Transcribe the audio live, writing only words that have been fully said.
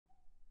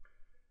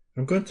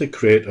I'm going to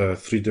create a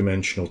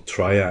three-dimensional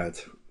triad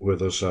where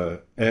there's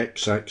a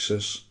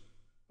x-axis,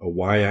 a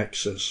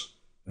y-axis,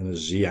 and a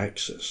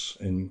z-axis.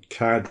 In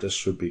CAD,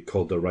 this would be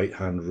called the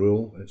right-hand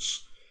rule.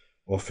 It's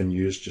often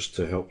used just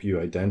to help you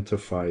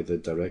identify the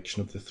direction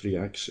of the three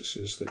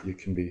axes that you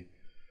can be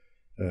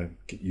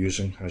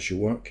using as you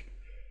work.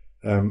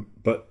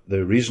 But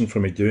the reason for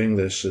me doing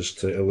this is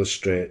to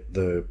illustrate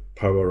the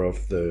power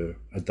of the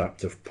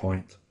adaptive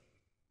point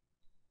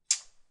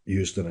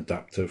used in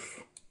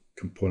adaptive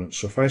components.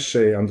 So if I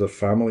say under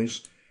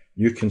families,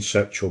 new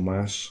conceptual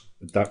mass,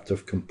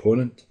 adaptive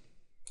component,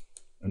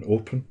 and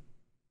open,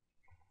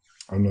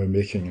 I'm now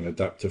making an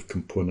adaptive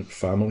component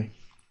family.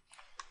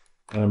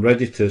 And I'm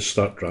ready to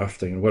start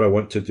drafting. And what I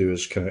want to do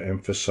is kind of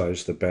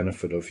emphasize the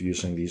benefit of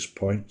using these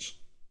points.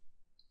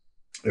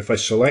 If I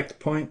select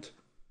point,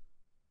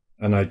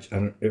 and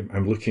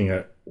I'm looking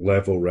at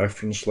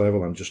reference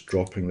level, I'm just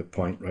dropping the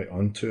point right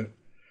onto it.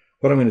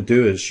 What I'm going to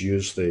do is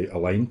use the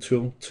align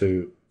tool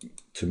to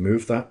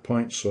move that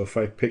point. So if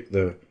I pick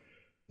the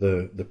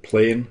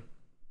plane,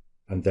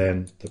 and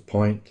then the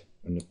point,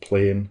 and the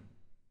plane,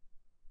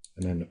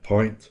 and then the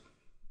point,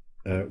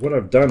 what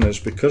I've done is,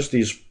 because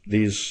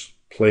these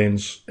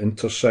planes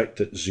intersect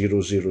at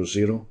 0, 0,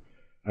 0,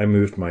 I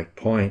moved my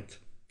point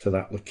to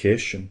that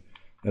location.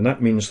 And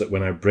that means that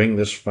when I bring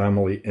this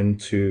family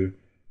into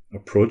a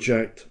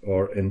project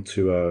or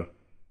into a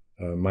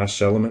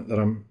mass element that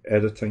I'm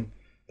editing,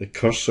 the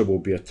cursor will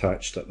be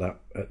attached at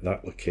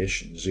that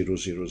location, 0,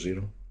 0,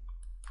 0.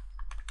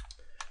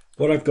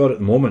 What I've got at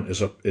the moment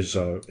is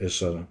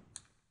a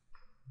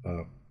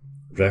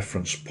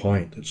reference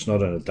point. It's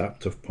not an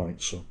adaptive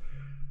point. So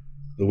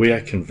the way I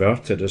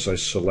convert it is I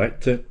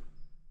select it,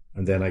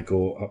 and then I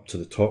go up to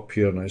the top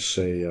here and I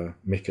say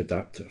make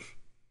adaptive.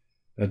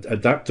 And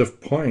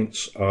adaptive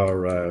points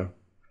are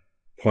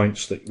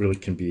points that really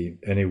can be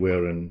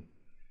anywhere in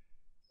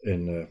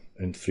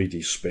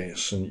 3D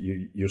space, and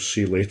you'll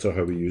see later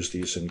how we use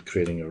these in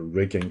creating a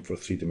rigging for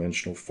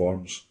three-dimensional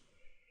forms.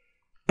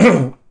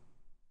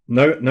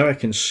 Now I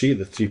can see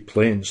the three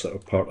planes that are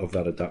part of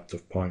that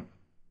adaptive point.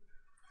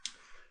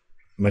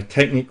 My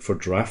technique for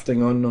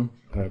drafting on them,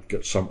 I've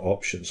got some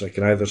options. I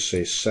can either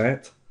say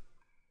set,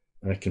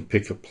 and I can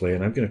pick a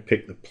plane. I'm going to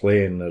pick the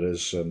plane that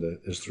is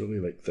really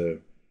like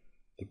the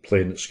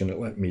plane that's going to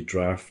let me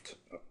draft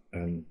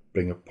and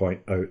bring a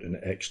point out in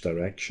the X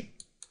direction.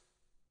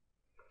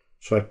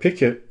 So I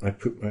pick it,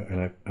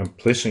 I'm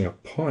placing a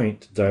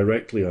point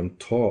directly on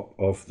top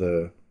of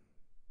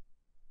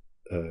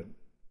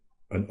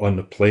on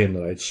the plane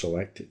that I'd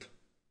selected.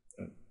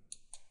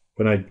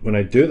 When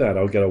I do that,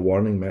 I'll get a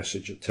warning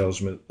message that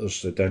tells me that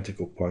there's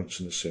identical points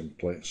in the same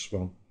place.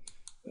 Well,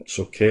 that's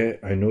okay.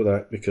 I know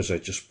that because I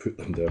just put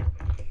them there.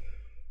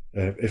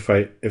 If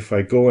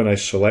I go and I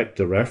select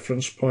the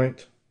reference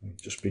point,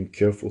 just being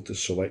careful to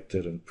select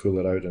it and pull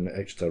it out in the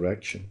X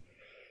direction.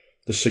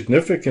 The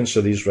significance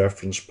of these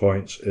reference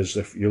points is,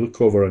 if you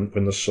look over, and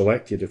when they're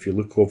selected, if you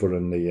look over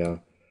in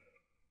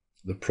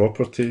the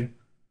property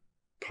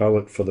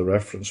palette for the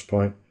reference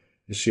point,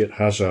 you see it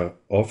has a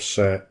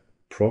offset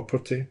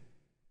property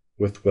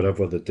with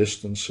whatever the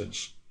distance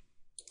is.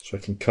 So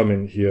I can come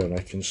in here and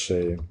I can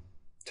say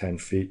 10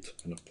 feet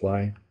and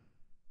apply,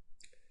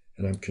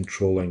 and I'm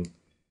controlling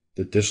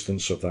the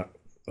distance of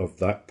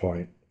that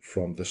point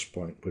from this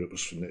point where it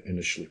was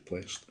initially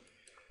placed.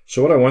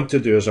 So what I want to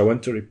do is I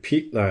want to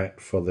repeat that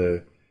for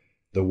the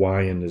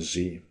Y and the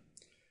Z.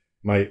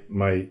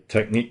 My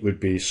technique would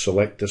be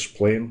select this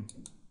plane,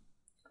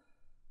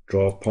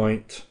 draw a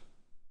point,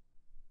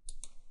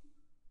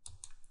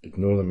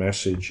 ignore the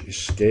message,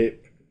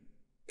 escape,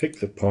 pick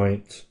the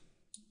point.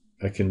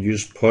 I can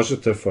use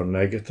positive or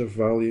negative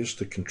values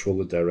to control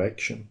the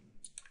direction.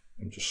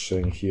 I'm just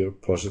saying here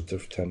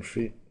positive 10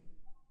 feet.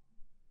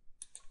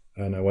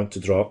 And I want to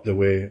draw up the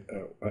way,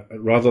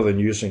 rather than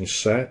using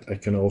set, I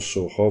can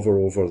also hover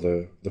over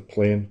the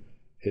plane,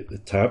 hit the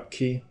tab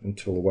key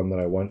until the one that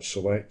I want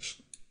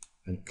selects,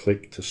 and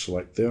click to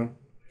select there.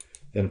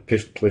 Then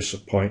place a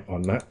point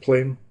on that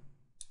plane,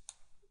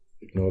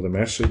 ignore the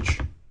message,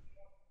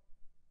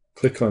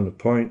 click on the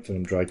point, and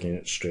I'm dragging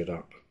it straight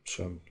up.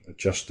 So I'm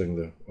adjusting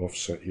the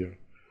offset here.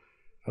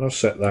 And I'll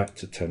set that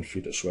to 10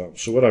 feet as well.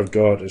 So what I've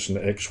got is in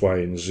X, Y,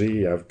 and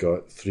Z, I've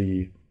got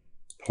 3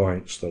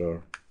 points that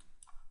are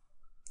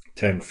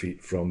 10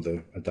 feet from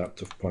the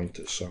adaptive point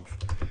itself.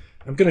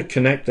 I'm going to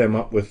connect them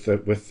up with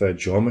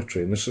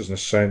geometry, and this is, in a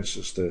sense,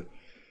 is the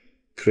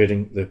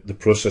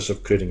process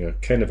of creating a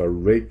kind of a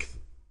rig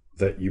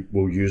that you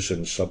will use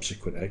in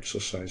subsequent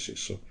exercises.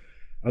 So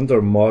under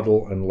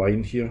model and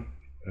line here,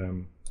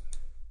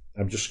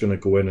 I'm just going to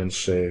go in and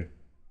say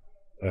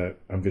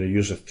I'm going to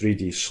use a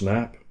 3D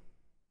snap,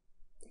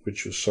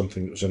 which was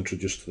something that was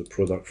introduced to the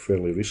product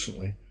fairly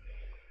recently,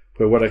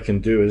 where what I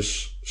can do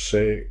is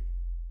say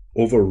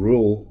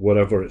overrule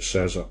whatever it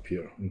says up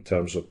here in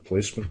terms of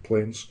placement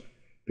planes,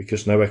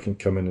 because now I can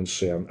come in and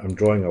say I'm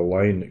drawing a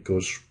line that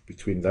goes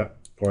between that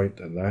point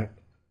and that,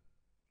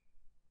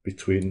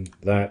 between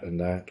that and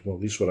that. Well,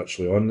 these were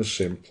actually on the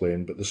same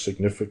plane, but the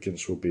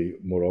significance will be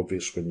more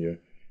obvious when you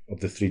of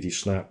the 3D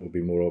snap will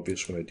be more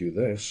obvious when I do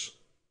this,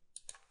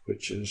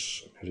 which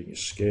is, I'm hitting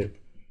escape,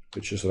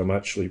 which is that I'm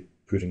actually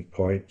putting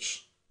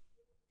points,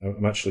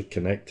 I'm actually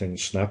connecting,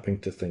 snapping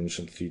to things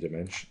in 3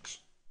 dimensions.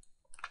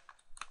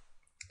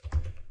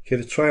 Okay,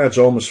 the triad's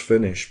almost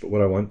finished, but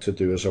what I want to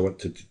do is I want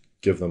to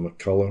give them a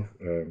color,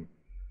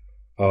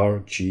 R,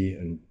 G,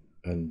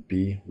 and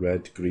B,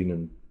 red, green,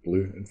 and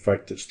blue. In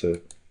fact, it's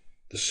the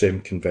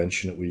same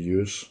convention that we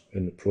use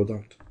in the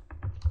product.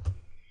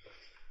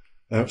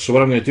 So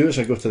what I'm going to do is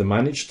I go to the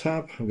Manage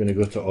tab, I'm going to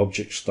go to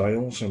Object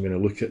Styles, I'm going to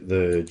look at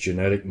the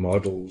generic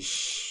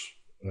models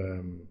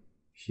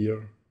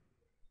here,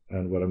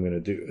 and what I'm going to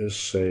do is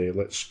say,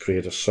 let's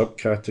create a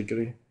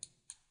subcategory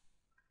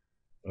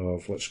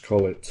of, let's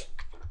call it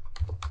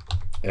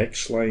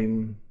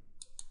X-line,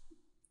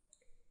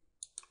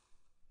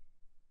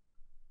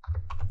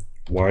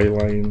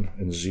 Y-line,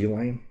 and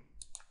Z-line.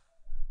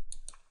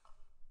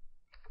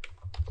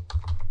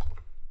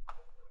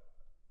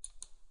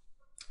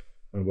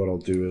 And what I'll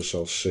do is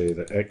I'll say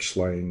the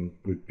X-line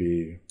would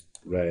be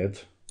red,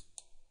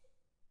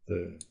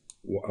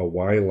 a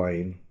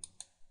Y-line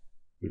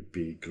would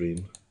be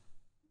green,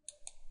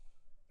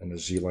 and a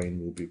Z-line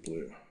will be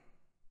blue.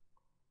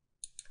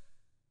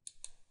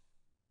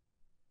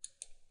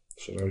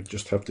 So I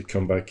just have to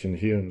come back in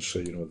here and say,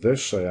 you know,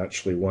 this I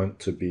actually want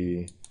to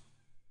be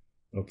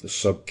of the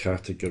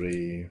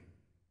subcategory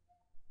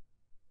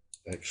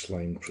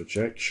X-line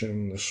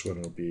projection. This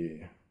one will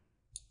be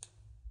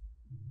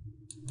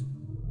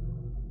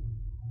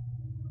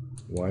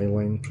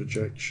Y-line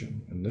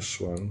projection, and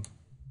this one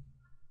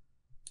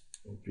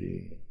will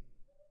be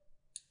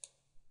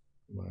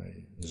my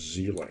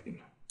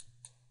Z-line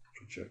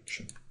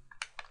projection.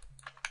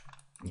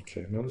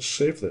 Okay, now let's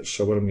save this.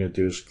 So what I'm going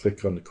to do is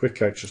click on the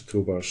Quick Access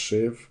Toolbar,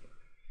 Save,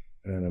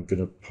 and I'm going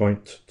to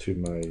point to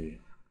my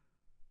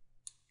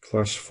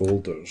class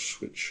folders,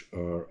 which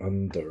are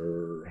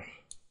under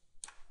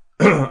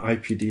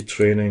IPD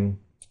Training,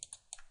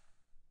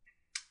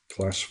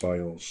 Class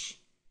Files,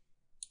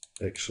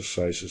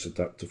 Exercises,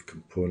 Adaptive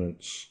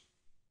Components,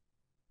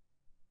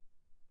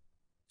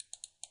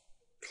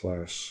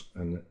 Class,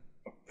 and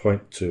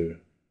point to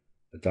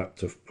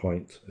Adaptive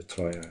Point, a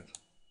Triad.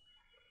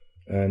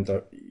 And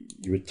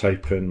you would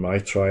type in my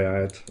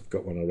triad. I've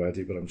got one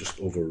already, but I'm just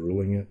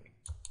overruling it,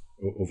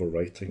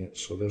 overwriting it.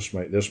 So there's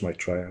my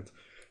triad.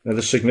 Now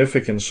the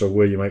significance of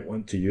where you might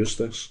want to use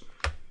this,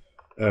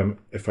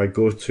 if I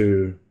go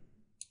to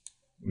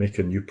make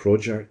a new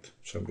project,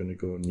 so I'm going to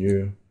go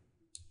New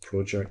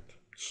Project,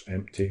 it's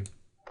empty.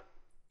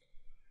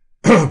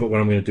 But what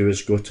I'm going to do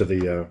is go to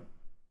the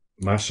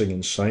massing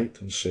in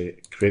sight and say,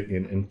 create me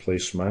an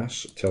in-place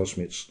mass. It tells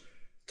me it's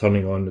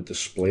turning on the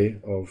display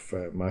of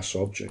mass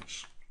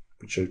objects,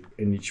 which are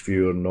in each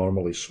view are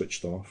normally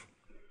switched off.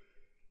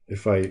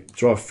 If I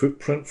draw a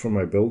footprint for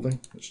my building,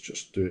 let's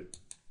just do it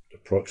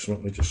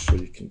approximately just so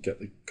you can get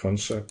the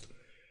concept.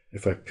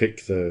 If I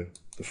pick the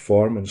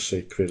form and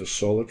say create a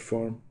solid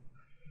form,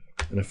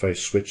 and if I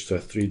switch to a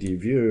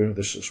 3D view,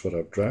 this is what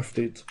I've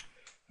drafted.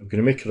 I'm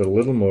going to make it a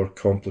little more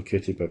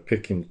complicated by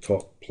picking the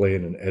top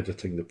plane and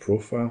editing the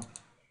profile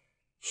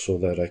so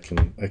that I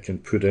can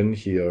put in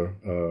here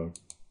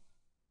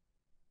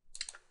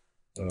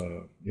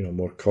you know,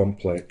 more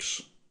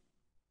complex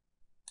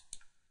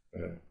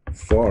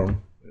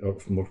form, or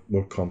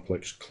more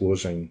complex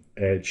closing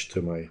edge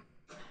to my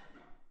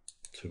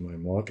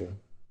model.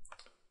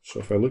 So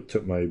if I looked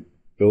at my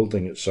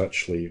building, it's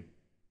actually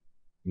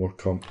more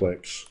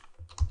complex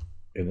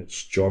in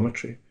its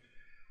geometry.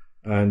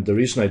 And the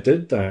reason I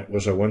did that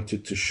was I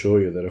wanted to show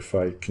you that if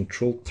I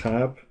Control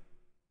Tab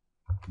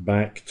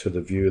back to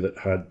the view that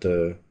had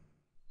the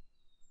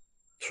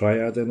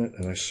Triad in it,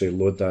 and I say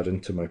load that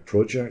into my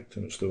project,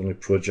 and it's the only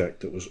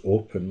project that was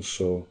open,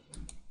 so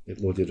it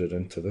loaded it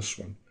into this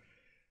one.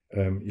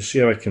 You see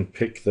how I can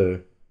pick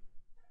the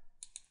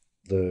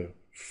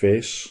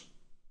face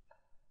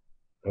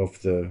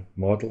of the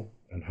model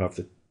and have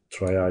the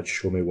Triad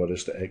show me what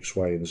is the X,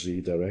 Y, and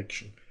Z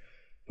direction.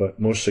 But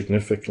more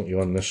significantly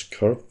on this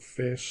curved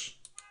face,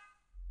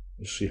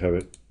 you see how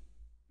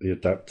the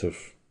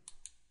adaptive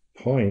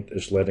point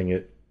is letting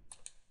it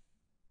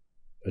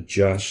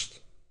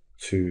adjust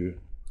to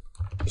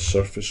the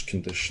surface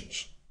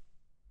conditions.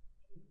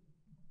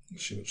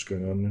 Let's see what's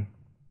going on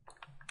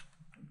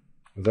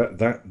there.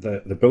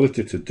 The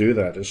ability to do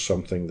that is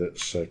something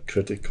that's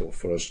critical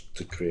for us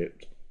to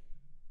create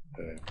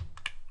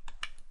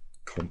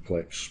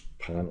complex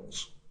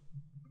panels.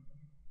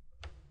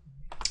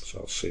 So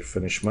I'll say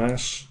finish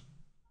mass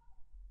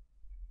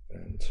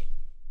and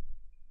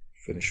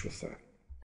finish with that.